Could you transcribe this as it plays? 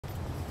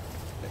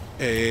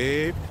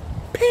Hey,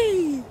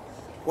 P!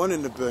 1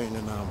 in a billion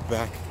and I'm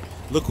back.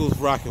 Look who's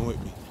rocking with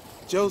me.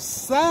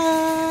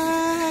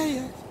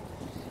 Josiah!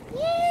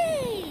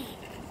 Yay!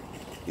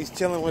 He's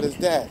chilling with his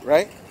dad,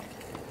 right?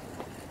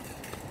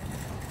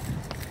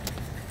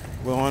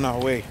 We're on our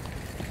way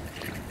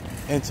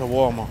into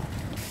Walmart.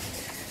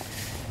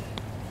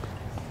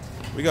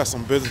 We got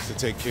some business to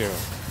take care of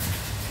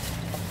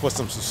for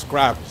some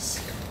subscribers.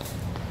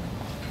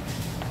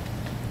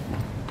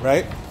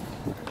 Right?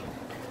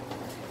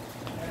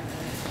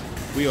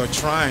 We are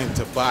trying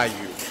to buy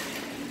you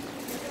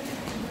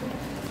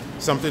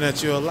something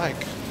that you'll like.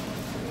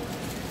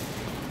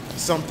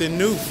 Something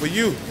new for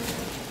you.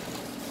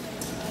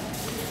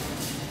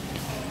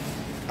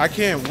 I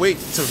can't wait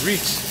to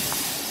reach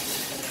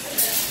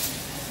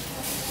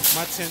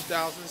my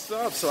 10,000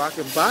 subs so I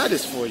can buy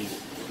this for you.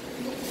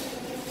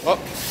 Oh.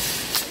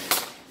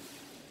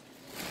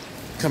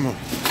 Come on.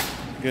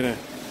 Get in.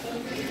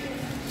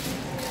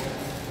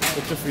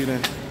 Put your feet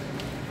in.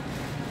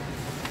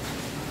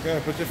 Yeah,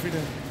 put your feet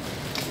in.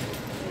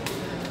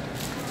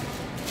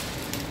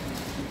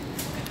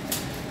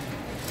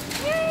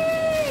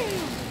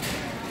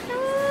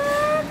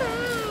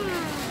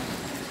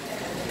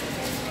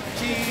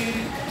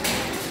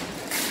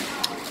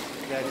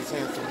 Daddy's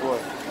handsome boy.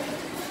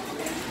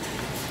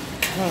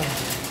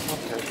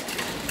 Okay.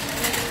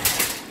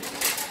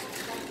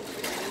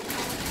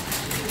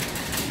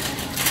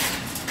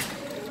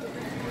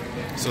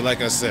 So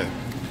like I said,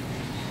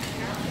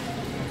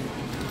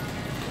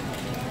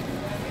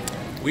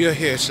 we are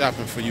here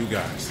shopping for you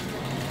guys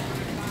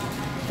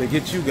to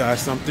get you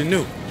guys something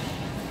new.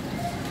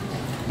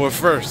 But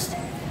first,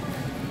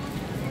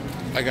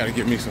 I gotta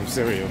get me some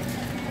cereal.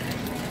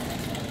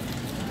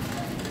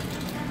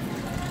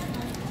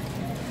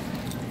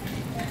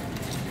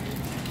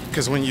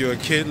 Because when you're a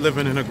kid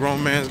living in a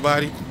grown man's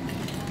body,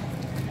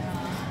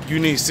 you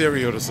need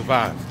cereal to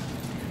survive,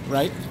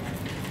 right?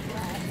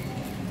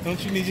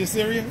 Don't you need your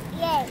cereal?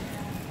 Yes.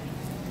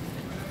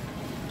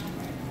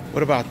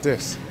 What about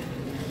this?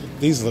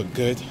 These look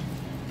good.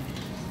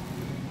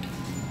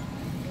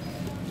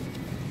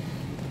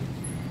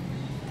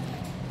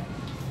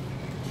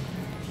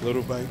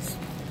 Little bites.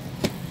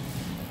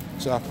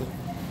 Chocolate.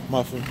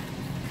 Muffin.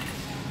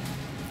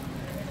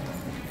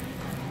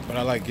 But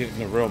I like getting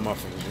the real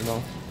muffins, you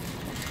know?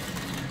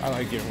 I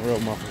like getting real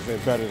muffins. They're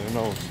better than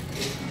those.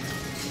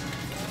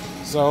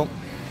 So,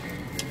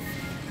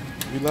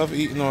 we love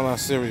eating all our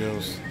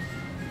cereals.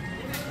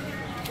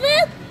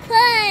 Fruit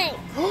play.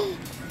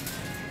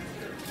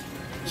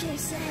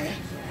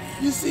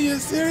 You see your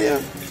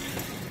cereal?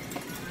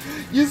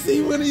 You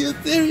see one of your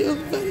cereals,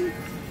 buddy?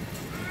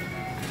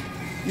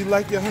 You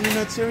like your Honey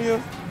Nut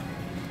cereal?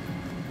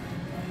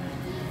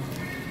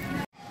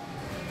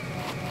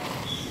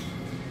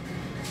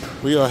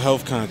 We are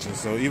health conscious,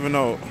 so even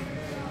though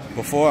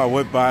before I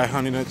would buy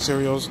Honey Nut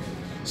Cheerios,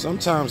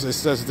 sometimes it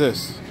says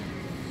this: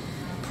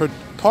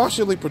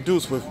 partially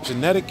produced with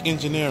genetic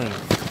engineering.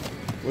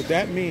 What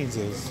that means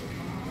is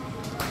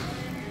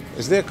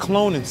they're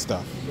cloning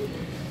stuff.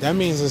 That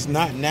means it's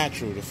not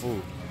natural to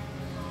food.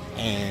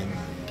 And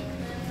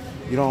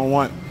you don't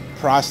want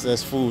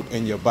processed food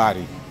in your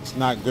body. It's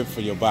not good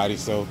for your body,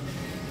 so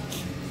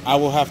I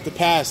will have to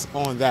pass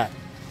on that.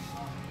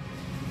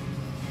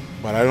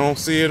 But I don't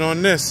see it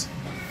on this.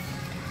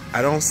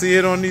 I don't see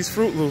it on these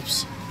Fruit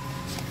Loops.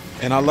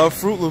 And I love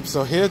Fruit Loops,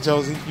 so here,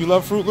 Josie, you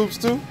love Fruit Loops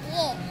too?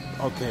 Yeah.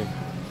 Okay.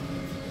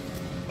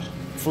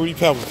 Fruity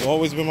Pebbles,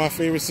 always been my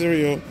favorite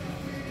cereal.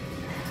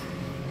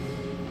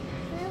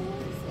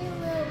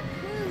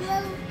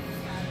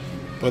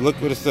 But look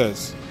what it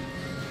says.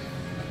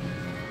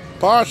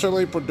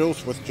 Partially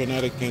produced with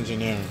genetic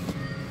engineering.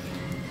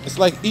 It's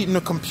like eating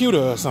a computer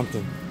or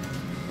something.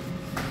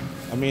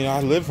 I mean,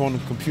 I live on a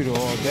computer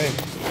all day.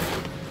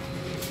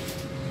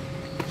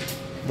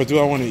 But do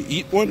I want to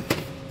eat one?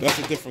 That's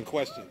a different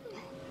question.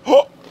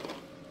 Oh!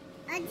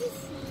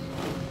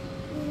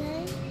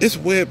 It's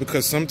weird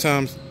because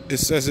sometimes it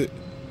says it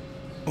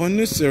on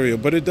this cereal,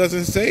 but it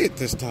doesn't say it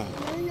this time.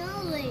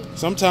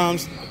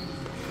 Sometimes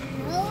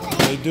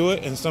they do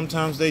it and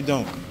sometimes they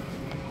don't.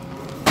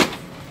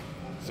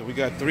 So we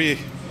got three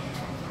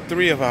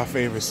of our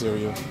favorite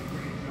cereal.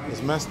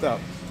 It's messed up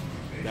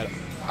that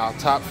our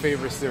top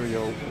favorite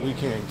cereal we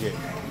can't get.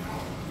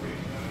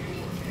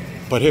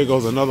 But here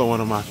goes another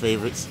one of my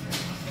favorites.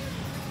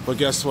 But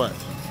guess what?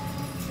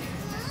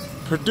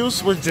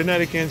 Produced with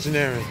genetic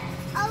engineering.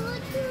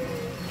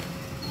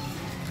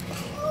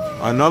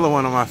 Another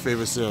one of my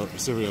favorite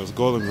cereals,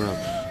 Golden Graham.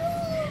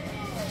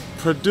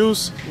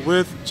 Produced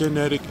with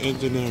genetic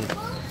engineering.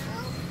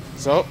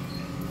 So,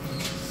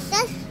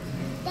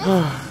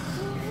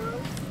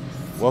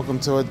 welcome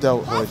to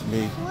adulthood,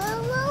 me.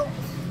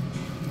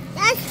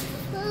 That's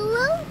Fruit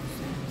Loops?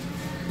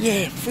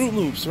 Yeah, Fruit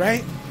Loops,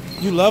 right?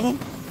 You love them?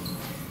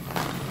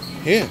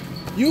 Here,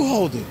 you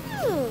hold it.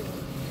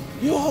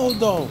 You hold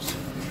those.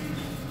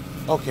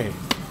 Okay.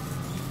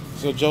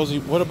 So, Josie,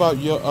 what about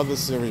your other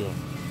cereal?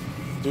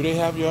 Do they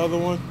have your other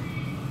one?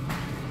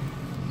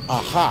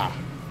 Aha.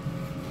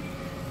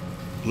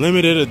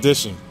 Limited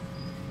edition.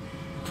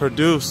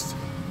 produced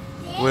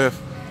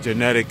with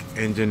genetic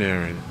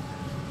engineering.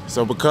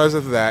 So because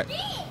of that,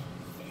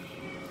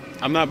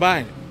 I'm not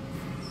buying it.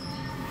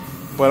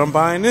 But I'm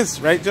buying this,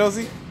 right,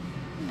 Josie?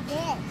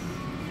 Yes.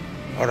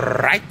 All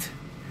right.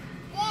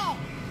 Yes.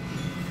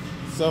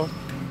 So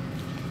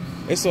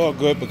it's all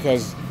good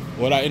because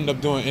what I end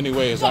up doing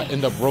anyway is I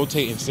end up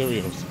rotating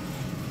cereals.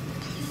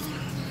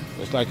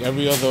 It's like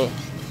every other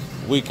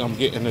week I'm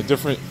getting a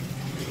different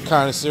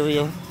kind of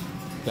cereal.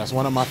 That's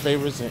one of my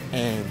favorites,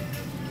 and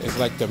it's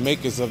like the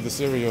makers of the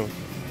cereal.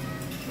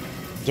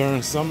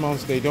 During some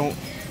months they don't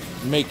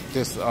make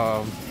this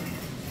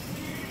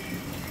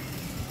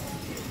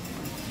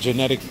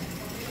genetic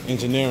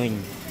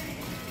engineering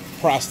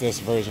process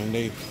version.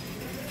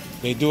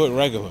 They do it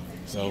regular.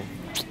 So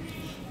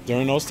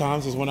during those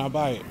times is when I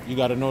buy it. You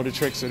got to know the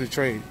tricks of the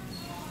trade.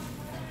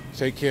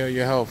 Take care of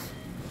your health.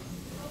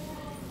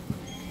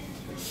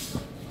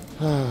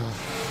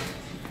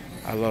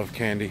 I love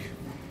candy.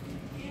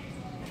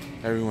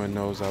 Everyone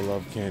knows I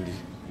love candy.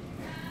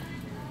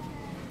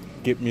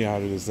 Get me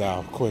out of this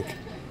aisle quick,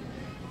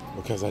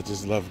 because I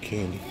just love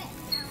candy.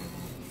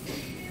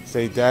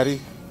 Say,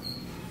 Daddy,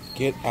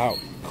 get out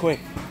quick.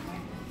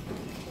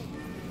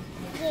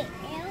 Get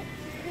out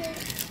quick.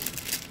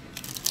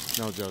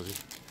 No, Josie.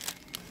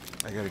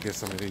 I gotta get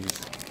some of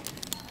these.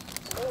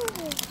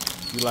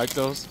 Ooh. You like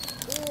those?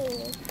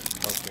 Ooh.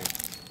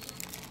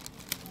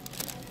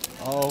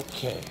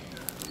 Okay.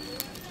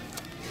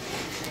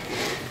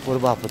 What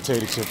about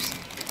potato chips?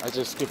 I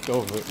just skipped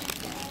over it.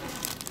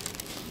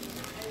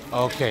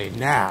 Okay,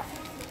 now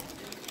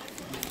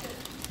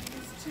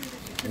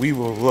we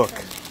will look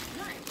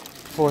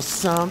for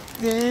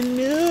something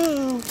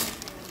new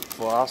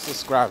for our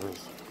subscribers.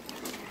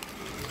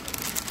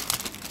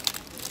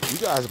 You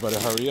guys better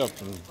hurry up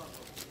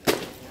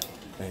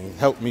and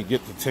help me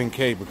get to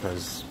 10K,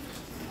 because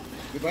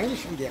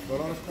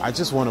I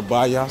just want to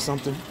buy y'all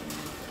something.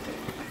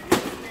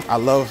 I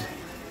love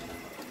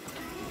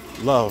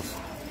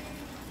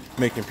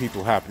making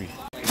people happy.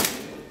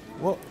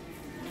 Well,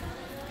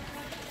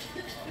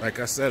 like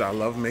I said, I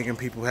love making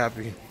people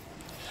happy.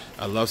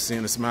 I love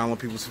seeing a smile on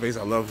people's face.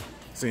 I love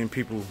seeing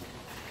people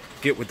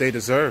get what they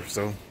deserve.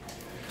 So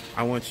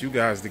I want you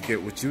guys to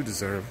get what you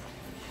deserve.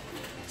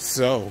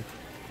 So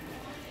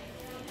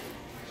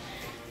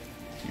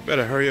you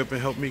better hurry up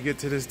and help me get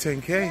to this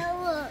 10K.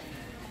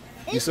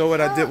 You saw what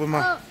I did with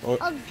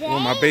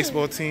my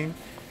baseball team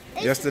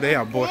yesterday?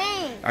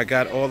 I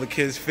got all the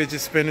kids fidget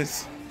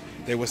spinners.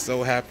 They were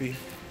so happy.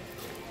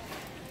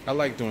 I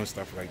like doing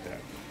stuff like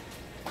that.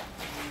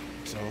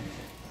 So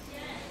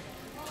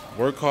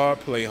work hard,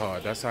 play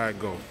hard. That's how it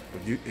goes.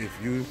 If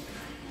you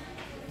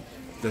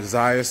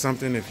desire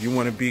something, if you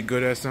want to be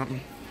good at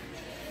something,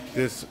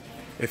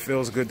 it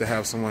feels good to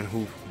have someone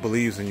who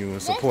believes in you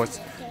and supports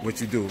what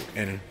you do.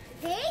 And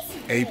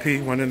AP,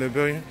 1 in a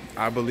billion,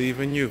 I believe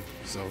in you.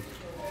 So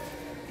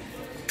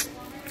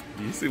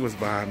you see what's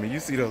behind me. You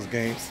see those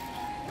games,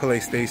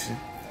 PlayStation.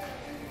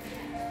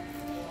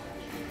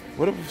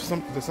 What if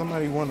does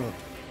somebody want to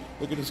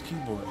look at this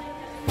keyboard?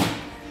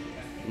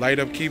 Light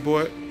up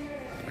keyboard.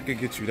 I could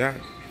get you that.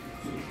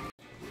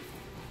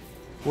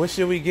 What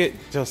should we get,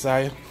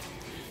 Josiah?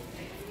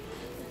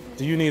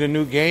 Do you need a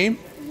new game?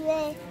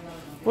 Yeah.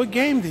 What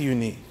game do you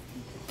need?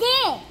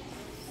 This.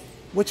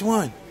 Which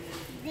one?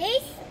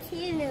 This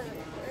too.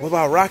 What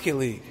about Rocket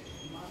League?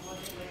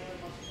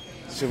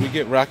 Should we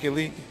get Rocket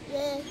League?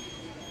 Yeah.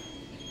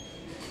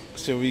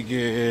 Should we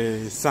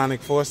get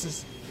Sonic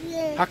Forces?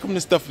 Yeah. How come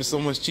this stuff is so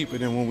much cheaper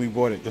than when we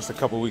bought it just a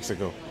couple weeks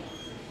ago?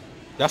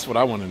 That's what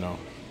I want to know.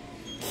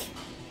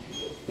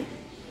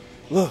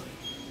 Look,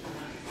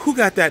 who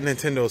got that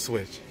Nintendo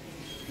Switch?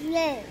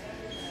 Yeah.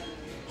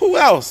 Who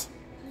else?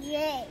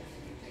 Yeah.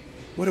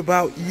 What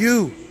about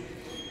you?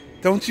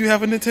 Don't you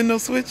have a Nintendo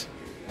Switch?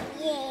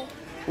 Yeah.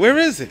 Where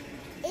is it?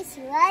 It's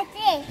right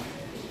there.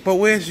 But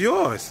where's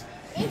yours?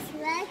 It's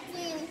right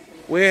there.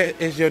 Where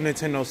is your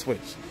Nintendo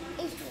Switch?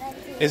 It's right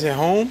there. Is it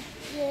home?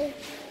 Yeah.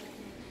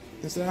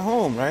 It's at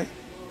home, right?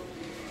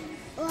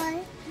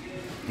 What?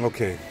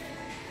 Okay.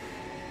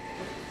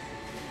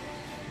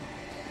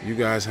 You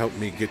guys helped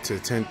me get to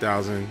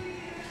 10,000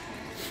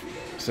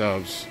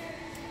 subs.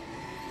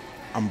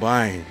 I'm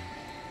buying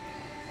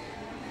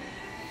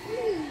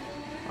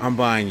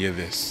you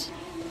this.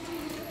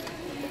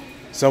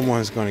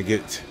 Someone's gonna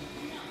get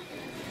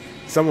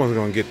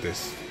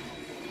this.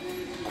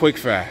 Quick,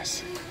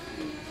 fast.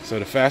 So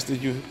the faster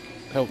you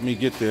help me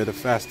get there, the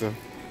faster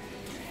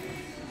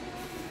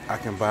I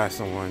can buy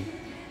someone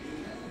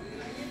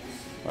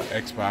an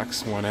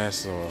Xbox One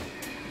S or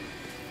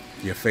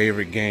your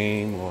favorite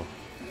game, or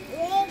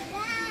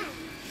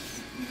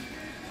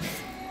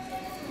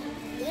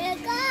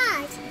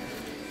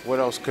what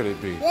else could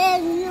it be?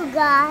 There's you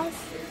guys.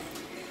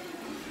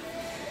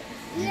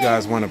 You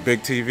guys want a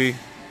big TV?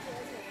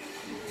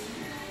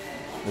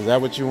 Is that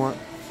what you want?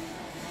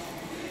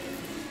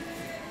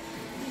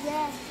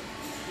 Yeah.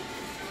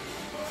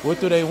 What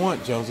do they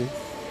want, Josie?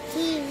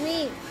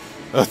 TV.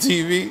 A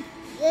TV?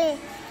 Yeah.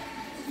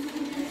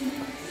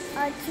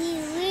 A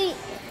TV.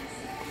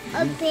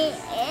 A big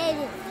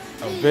alien.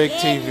 A big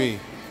TV.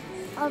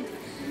 A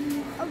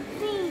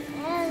big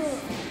alien.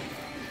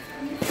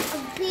 A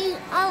big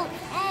old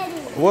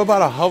alien. What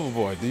about a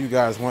hoverboard? Do you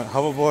guys want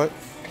hoverboard?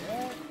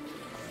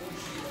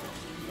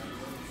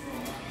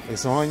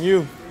 It's on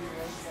you.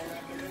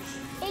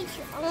 It's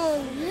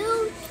on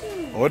you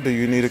too. Or do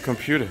you need a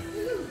computer?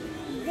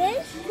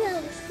 This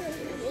computer.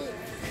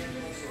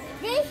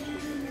 This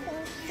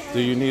computer. Do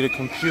you need a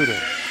computer?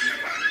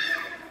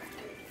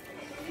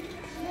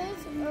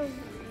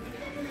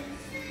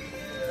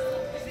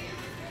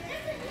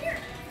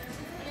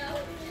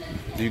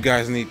 Do you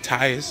guys need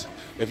tires?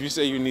 If you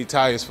say you need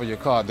tires for your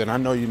car, then I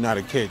know you're not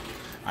a kid.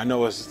 I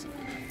know it's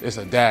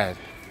a dad.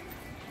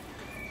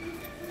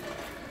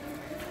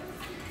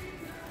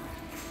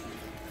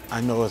 I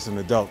know it's an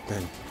adult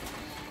then.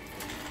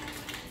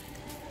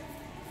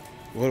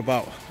 What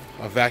about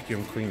a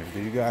vacuum cleaner?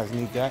 Do you guys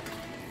need that?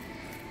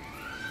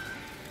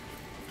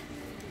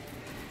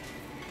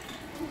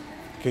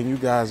 Can you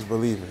guys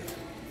believe it?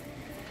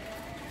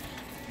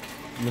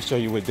 I'm gonna show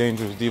you what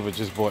Dangerous Diva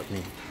just bought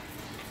me.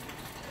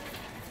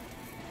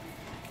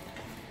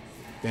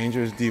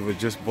 Dangerous Diva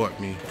just bought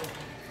me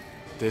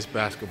this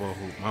basketball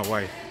hoop, my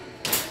wife.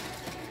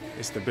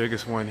 It's the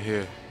biggest one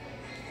here.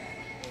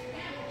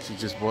 She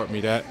just bought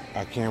me that.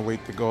 I can't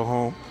wait to go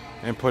home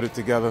and put it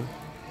together.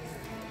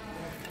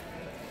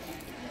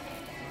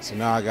 So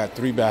now I got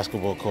 3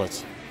 basketball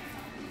courts.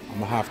 I'm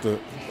gonna have to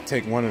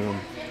take one of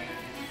them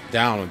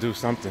down or do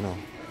something, or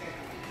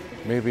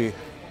maybe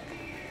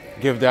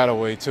give that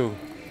away too.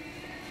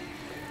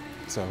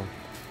 So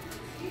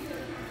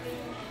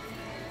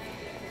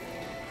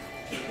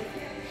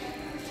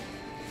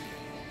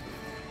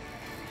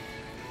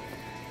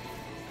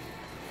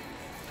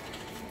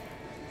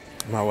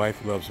my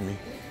wife loves me.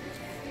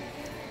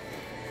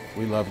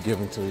 We love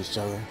giving to each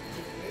other.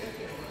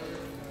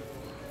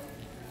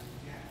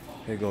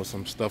 Here goes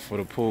some stuff for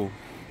the pool.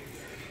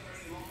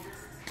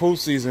 Pool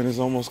season is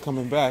almost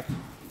coming back.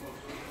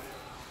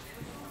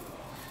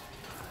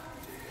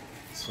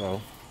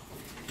 So,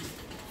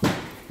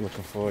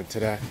 looking forward to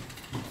that.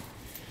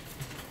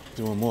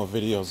 Doing more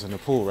videos in the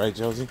pool, right,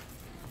 Josie?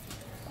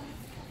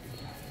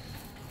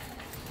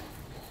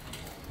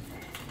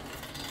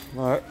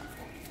 What?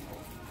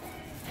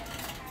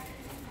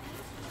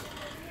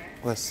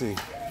 Let's see.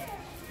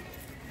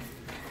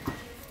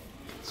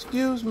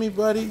 Excuse me,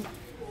 buddy.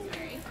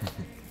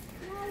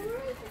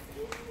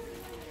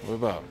 What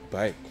about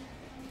bike?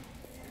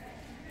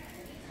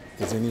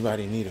 Does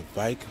anybody need a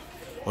bike?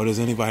 Or does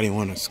anybody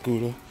want a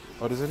scooter?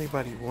 Or does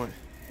anybody want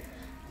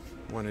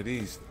one of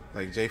these,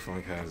 like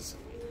J-Funk has,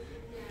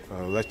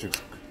 electric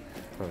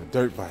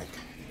dirt bike?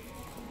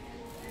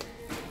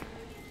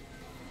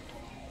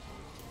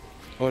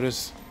 Or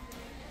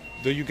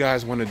do you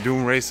guys want a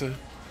Doom Racer?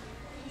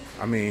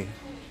 I mean,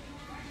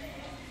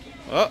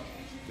 oh,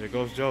 there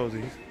goes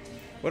Josie.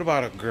 What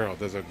about a girl?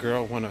 Does a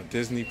girl want a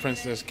Disney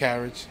princess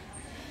carriage?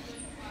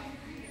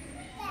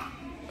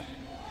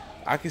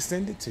 I can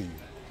send it to you.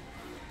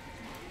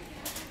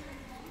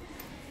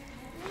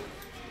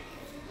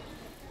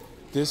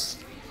 This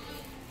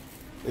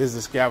is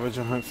the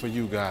scavenger hunt for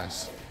you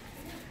guys.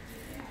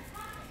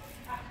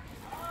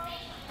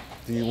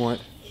 Do you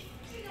want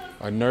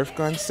a Nerf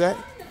gun set?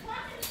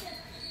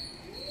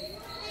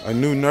 A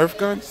new Nerf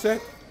gun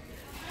set?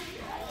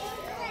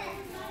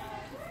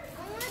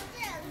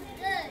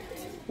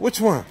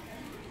 Which one?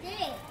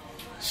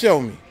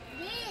 Show me.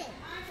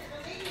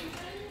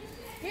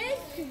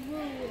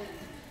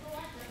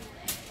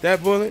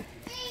 That bullet?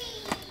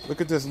 Look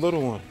at this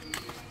little one.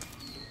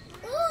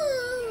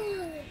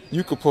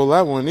 You could pull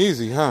that one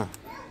easy, huh?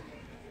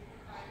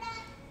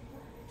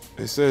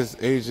 It says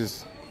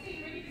ages.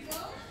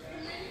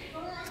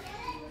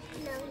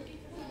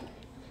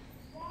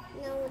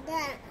 No,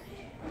 that.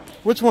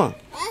 Which one?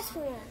 This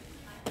one.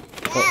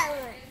 That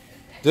one.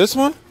 This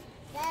one?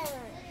 That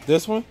one.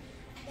 This one?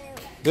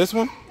 This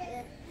one?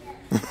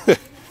 Yeah.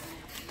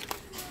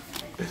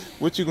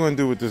 What you gonna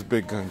do with this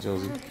big gun,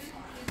 Josie?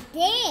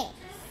 This.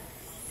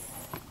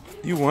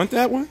 You want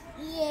that one?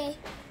 Yeah.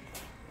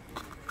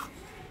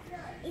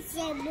 It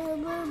said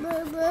boom, boom,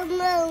 boom, boom,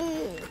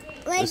 boom.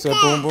 Like It said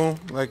that. boom boom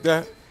like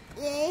that?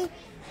 Yeah.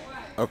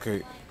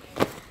 Okay.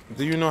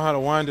 Do you know how to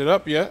wind it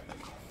up yet?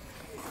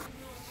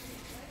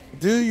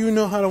 Do you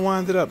know how to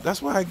wind it up?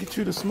 That's why I get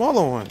you the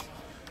smaller ones.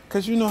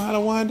 Because you know how to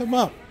wind them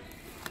up.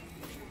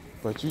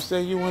 But you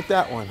say you want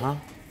that one, huh?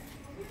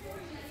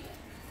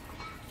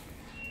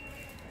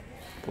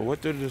 But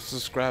what do the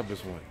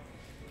subscribers want?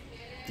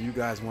 Do you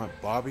guys want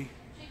Barbie?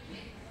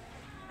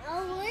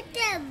 I want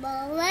that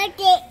ball. Like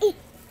it.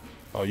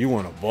 Oh, you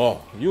want a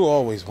ball. You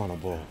always want a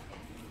ball.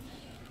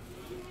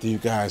 Do you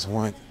guys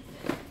want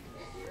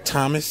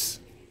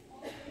Thomas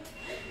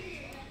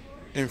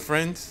and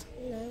Friends?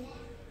 No.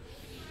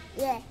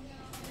 Yeah.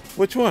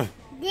 Which one?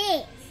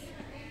 This.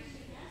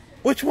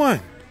 Which one?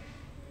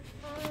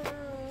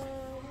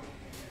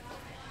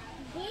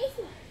 This.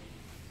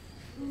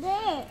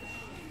 This.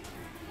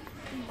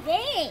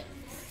 This.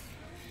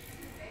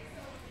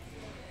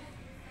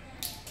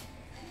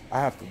 I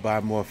have to buy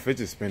more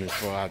fidget spinners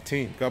for our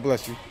team. God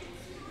bless you.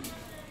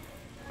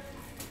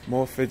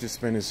 More fidget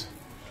spinners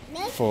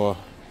for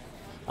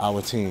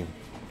our team.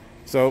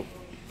 So,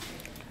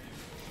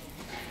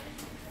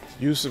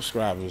 you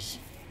subscribers,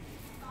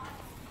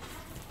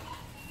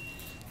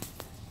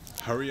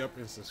 hurry up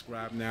and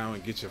subscribe now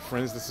and get your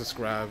friends to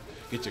subscribe.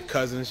 Get your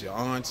cousins, your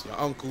aunts, your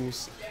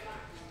uncles,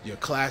 your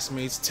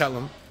classmates. Tell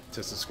them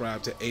to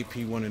subscribe to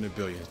AP1 in a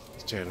Billion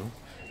channel.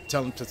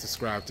 Tell them to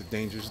subscribe to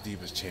Dangerous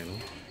Divas channel,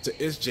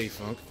 to It's J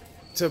Funk,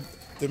 to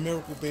the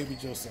Miracle Baby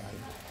Josiah,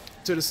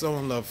 to the So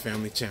in Love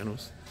Family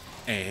channels,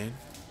 and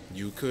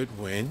you could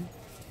win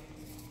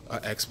a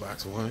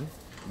Xbox One,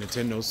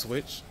 Nintendo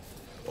Switch,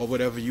 or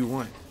whatever you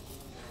want.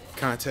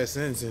 Contest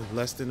ends in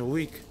less than a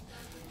week.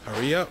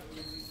 Hurry up.